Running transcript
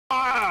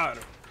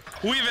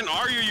Who even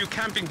are you, you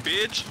camping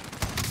bitch?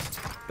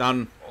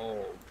 Down.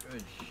 Oh,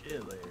 good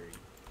shit, Larry.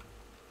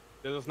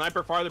 There's a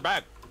sniper farther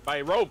back.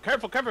 By rope.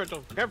 Careful,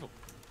 careful, careful.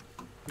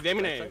 He's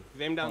aiming at you.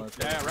 He's aiming down. Oh,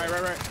 okay. Yeah,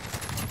 right.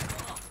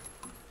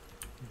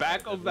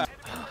 Back of that.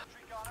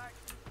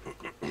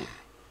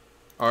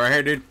 Alright,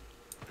 here, dude.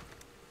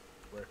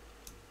 Where?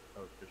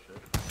 Oh, good shit.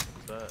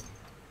 What's that?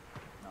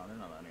 No, they're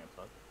not landing up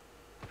top.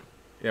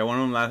 Yeah, one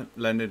of them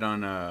landed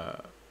on,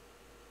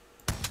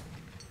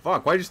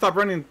 Fuck, why'd you stop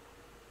running?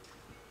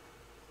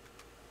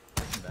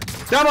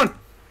 Down one! I'm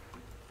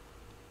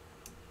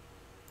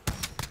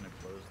gonna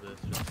close this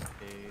just in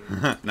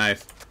case.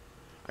 Nice.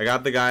 I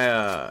got the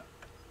guy,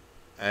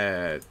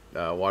 at,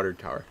 water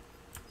tower.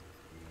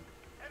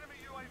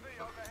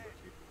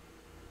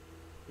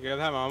 You guys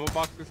have an ammo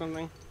box or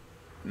something?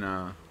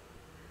 No.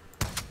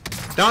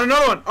 Down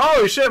another one!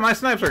 Oh shit, my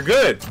snipes are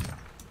good!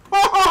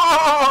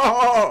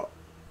 Oh!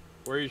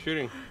 Where are you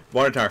shooting?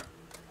 Water tower.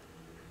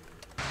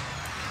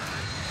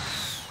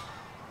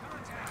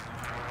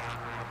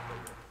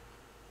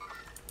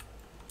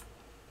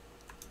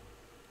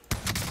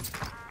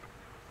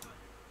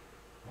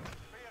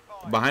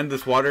 Behind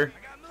this water,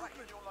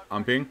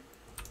 I'm ping.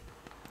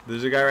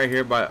 There's a guy right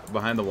here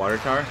behind the water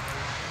tower.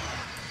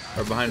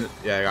 Or behind,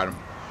 yeah, I got him.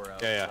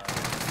 Yeah.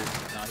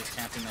 No, he's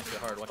camping that shit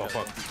hard. Watch Oh out.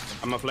 fuck.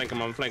 I'm gonna flank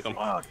him.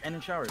 Fuck, and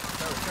in showers.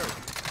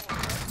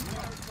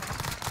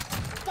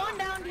 One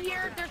down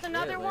here. There's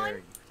another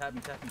one. Tap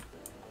me.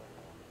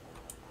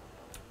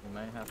 We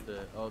might have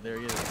to. Oh, there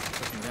he is.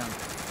 Pushing down.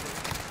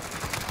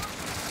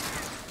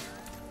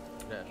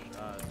 Dash.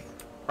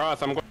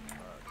 Cross, I'm going.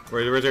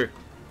 Where's he?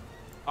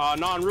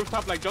 No, on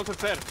rooftop like Joseph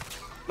said.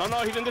 No,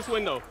 he's in this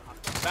window.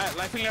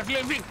 Left.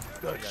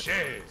 Good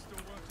shit.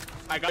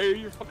 I got you,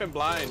 you're fucking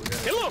blind.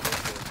 Kill him!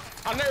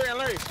 On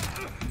Larry.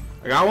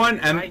 I got one,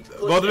 and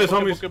both of his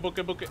homies. Book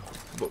it.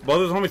 Both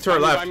of his homies to our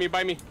left.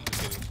 By me.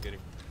 Just kidding.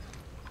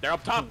 They're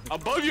up top.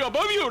 Above you,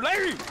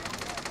 Larry!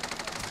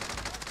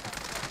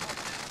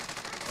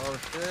 Oh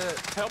shit.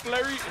 Help,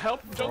 Larry.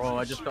 Help, Joseph. Oh,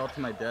 I just fell to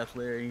my death,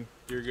 Larry.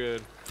 You're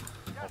good.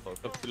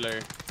 Up to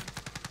Larry.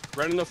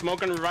 Run in the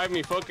smoke and revive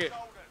me. Fuck it.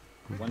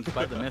 One's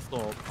by the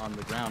missile on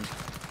the ground.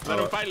 Let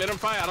them fight.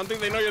 I don't think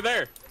they know you're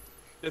there.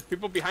 There's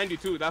people behind you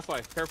too, that's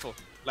why. Careful.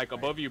 Like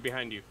above you,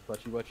 behind you.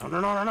 Watch you.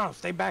 No.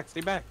 Stay back.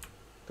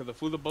 Because the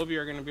fools above you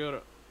are gonna be able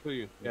to kill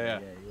you. Yeah.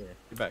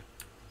 Get back.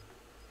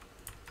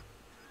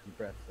 Deep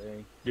breath,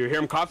 Larry. Do you hear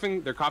them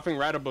coughing? They're coughing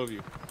right above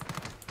you.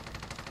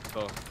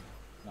 So.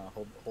 No,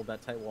 hold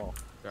that tight wall.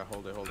 Yeah,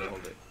 hold it.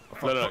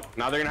 Look.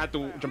 Now they're gonna have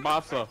to jump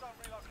off, so.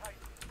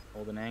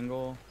 Hold an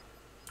angle.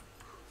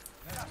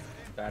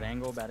 Bad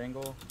angle.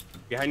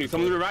 Behind you.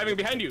 Someone's reviving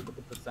behind you. Look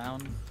at the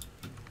sound.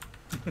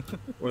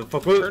 Where the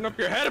fuck was it? Turn up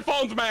your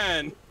headphones,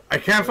 man. I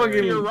can't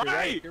fucking. You're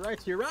right.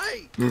 You're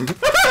right.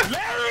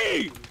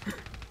 Larry!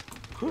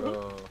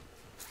 Bro,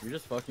 you're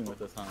just fucking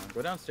with us, huh?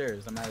 Go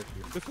downstairs. I'm mad at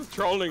you. This is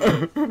trolling.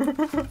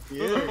 This is a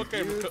Yeah,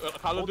 fucking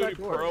Call of Duty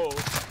Pro. Are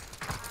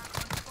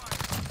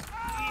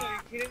you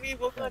kidding me?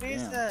 What gun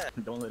is Damn.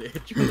 that? Don't let it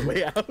hit you on the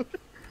way out.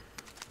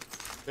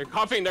 They're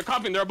coughing.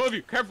 They're above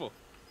you. Careful.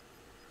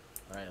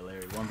 Alright,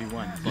 Larry.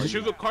 1v1. Just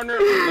shoot the corner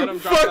and let them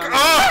drop Fuck down.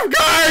 off,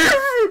 guys!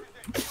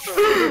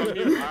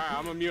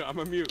 Alright, I'm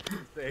a mute.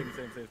 Same.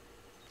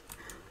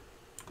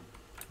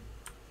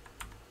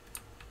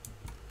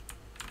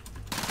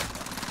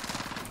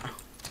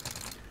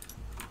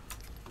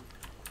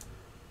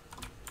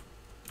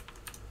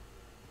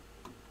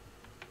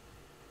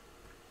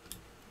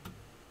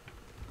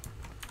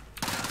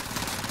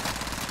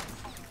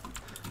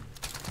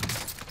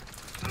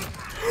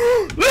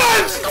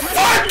 Let's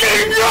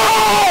fucking go!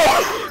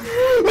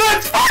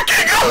 Let's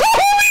fucking go!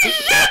 Holy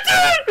shit,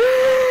 dude!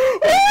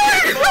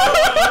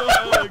 Oh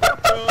my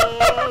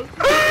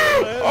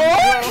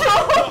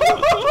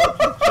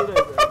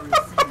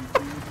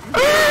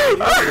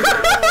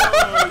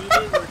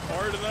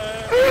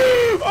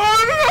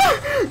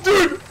god!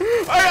 Dude!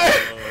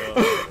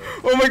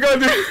 Oh my god,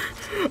 dude!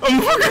 I'm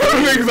fucking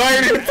having an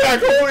anxiety attack,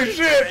 holy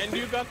shit! And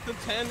you got the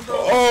 10, bro.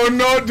 Oh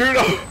no, dude!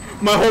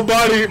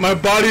 My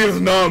body is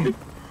numb.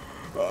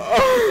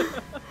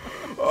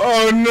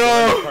 Oh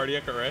no!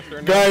 Cardiac arrest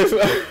right now. Guys!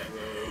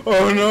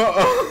 Oh no!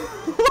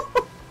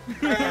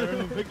 I don't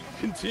know if I can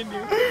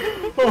continue.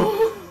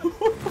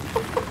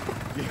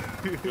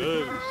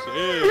 Good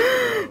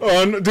shit.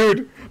 Oh no,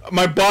 dude!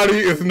 My body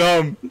is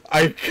numb.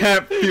 I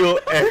can't feel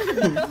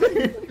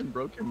anything.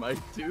 Broke your mic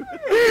too.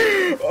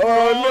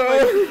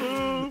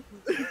 Oh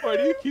Why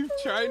do you keep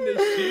trying to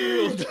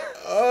shield? no!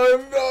 Oh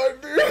no,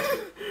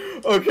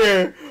 dude!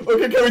 Okay, can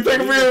we take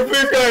a breather,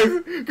 please, guys?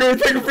 Can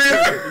we take a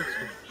breather?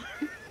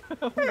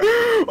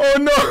 Oh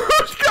no,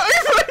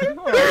 guys! I don't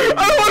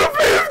want to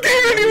play this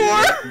game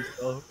anymore!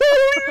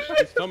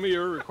 Just tell me you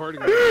were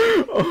recording.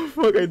 Oh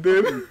fuck, I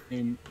did.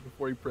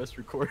 Before you press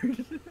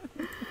record.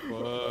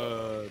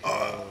 What?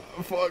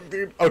 Fuck,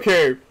 dude.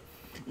 Okay.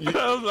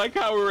 I was like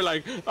how we were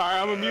like,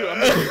 alright, I'm a mute.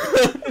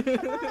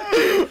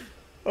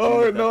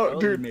 Oh no,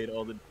 dude. Made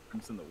all the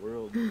difference in the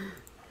world.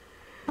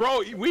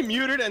 Bro, we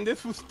muted and this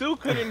fool still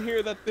couldn't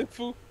hear that this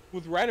fool.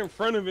 was right in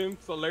front of him,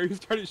 so Larry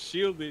started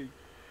shielding.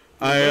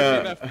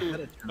 I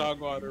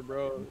Dog water,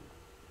 bro.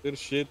 Good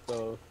shit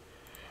though.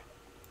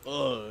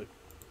 Ugh.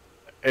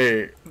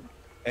 hey,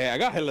 I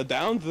got hella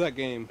down to that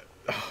game.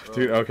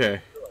 dude.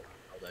 Okay.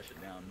 Hold that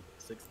shit down.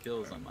 6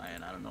 kills on my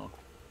end. I don't know.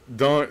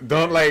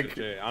 Don't like.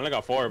 I only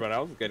got 4, but I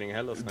was getting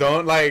hella.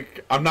 Don't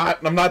like. I'm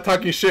not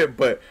talking shit,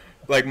 but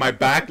like my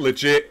back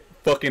legit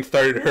fucking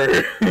started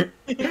hurting.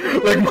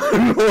 Like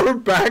my lower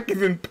back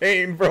is in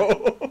pain,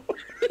 bro.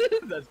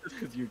 That's just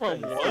because you're From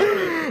trying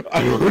what?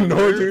 I don't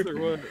know,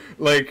 dude.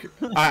 Like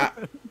I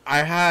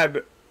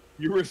had.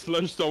 You were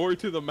slunched over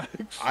to the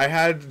max. I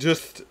had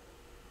just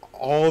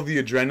all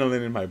the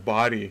adrenaline in my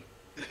body.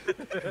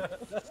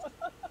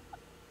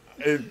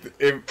 it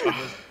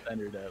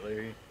Standard that,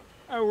 Larry.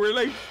 And we're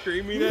like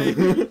screaming at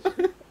you.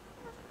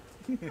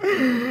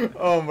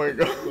 Oh my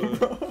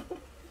god.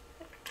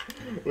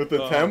 With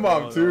the 10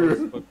 bomb too. That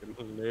was fucking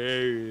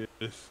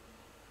hilarious.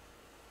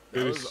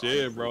 Good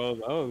shit, bro.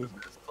 That was the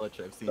best clutch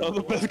I've seen.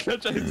 the best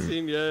clutch I've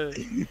seen, yeah.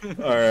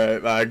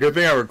 Alright, good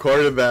thing I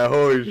recorded that.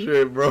 Holy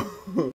shit, bro.